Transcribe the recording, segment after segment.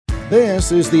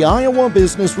This is the Iowa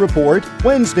Business Report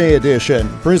Wednesday edition,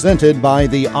 presented by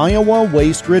the Iowa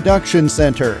Waste Reduction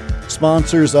Center,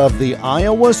 sponsors of the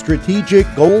Iowa Strategic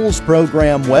Goals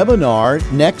Program webinar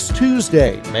next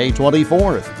Tuesday, May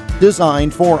 24th,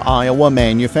 designed for Iowa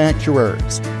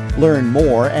manufacturers. Learn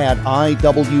more at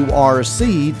iwrc.org.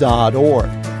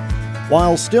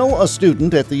 While still a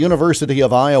student at the University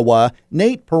of Iowa,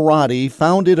 Nate Parati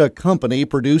founded a company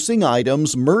producing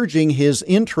items merging his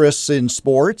interests in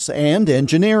sports and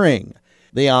engineering.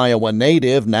 The Iowa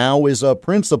native now is a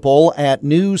principal at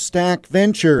New Stack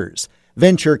Ventures,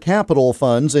 venture capital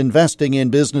funds investing in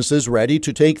businesses ready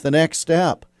to take the next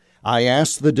step. I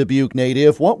asked the Dubuque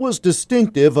native what was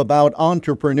distinctive about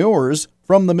entrepreneurs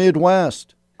from the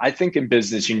Midwest. I think in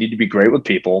business, you need to be great with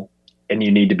people. And you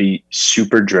need to be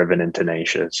super driven and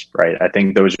tenacious, right? I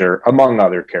think those are among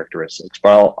other characteristics,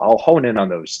 but I'll hone in on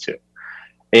those too.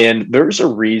 And there's a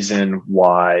reason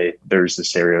why there's the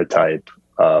stereotype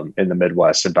in the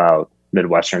Midwest about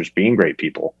Midwesterners being great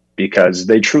people, because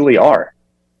they truly are.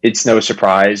 It's no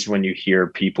surprise when you hear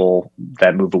people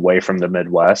that move away from the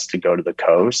Midwest to go to the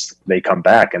coast, they come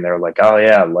back and they're like, oh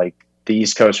yeah, like the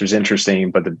East Coast was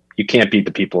interesting, but you can't beat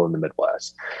the people in the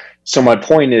Midwest. So my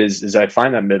point is I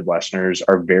find that Midwesterners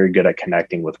are very good at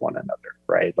connecting with one another,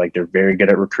 right? Like they're very good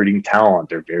at recruiting talent.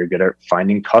 They're very good at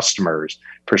finding customers,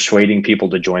 persuading people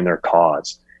to join their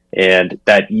cause. And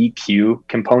that EQ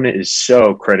component is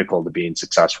so critical to being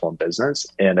successful in business.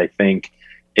 And I think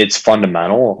it's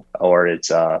fundamental, or it's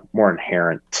more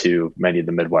inherent to many of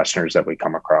the Midwesterners that we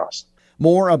come across.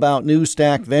 More about New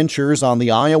Stack Ventures on the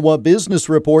Iowa Business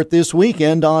Report this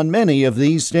weekend on many of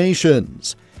these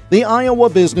stations. The Iowa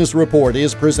Business Report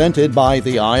is presented by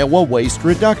the Iowa Waste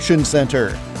Reduction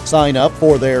Center. Sign up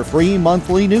for their free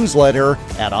monthly newsletter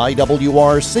at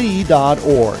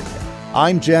iwrc.org.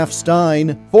 I'm Jeff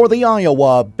Stein for the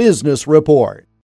Iowa Business Report.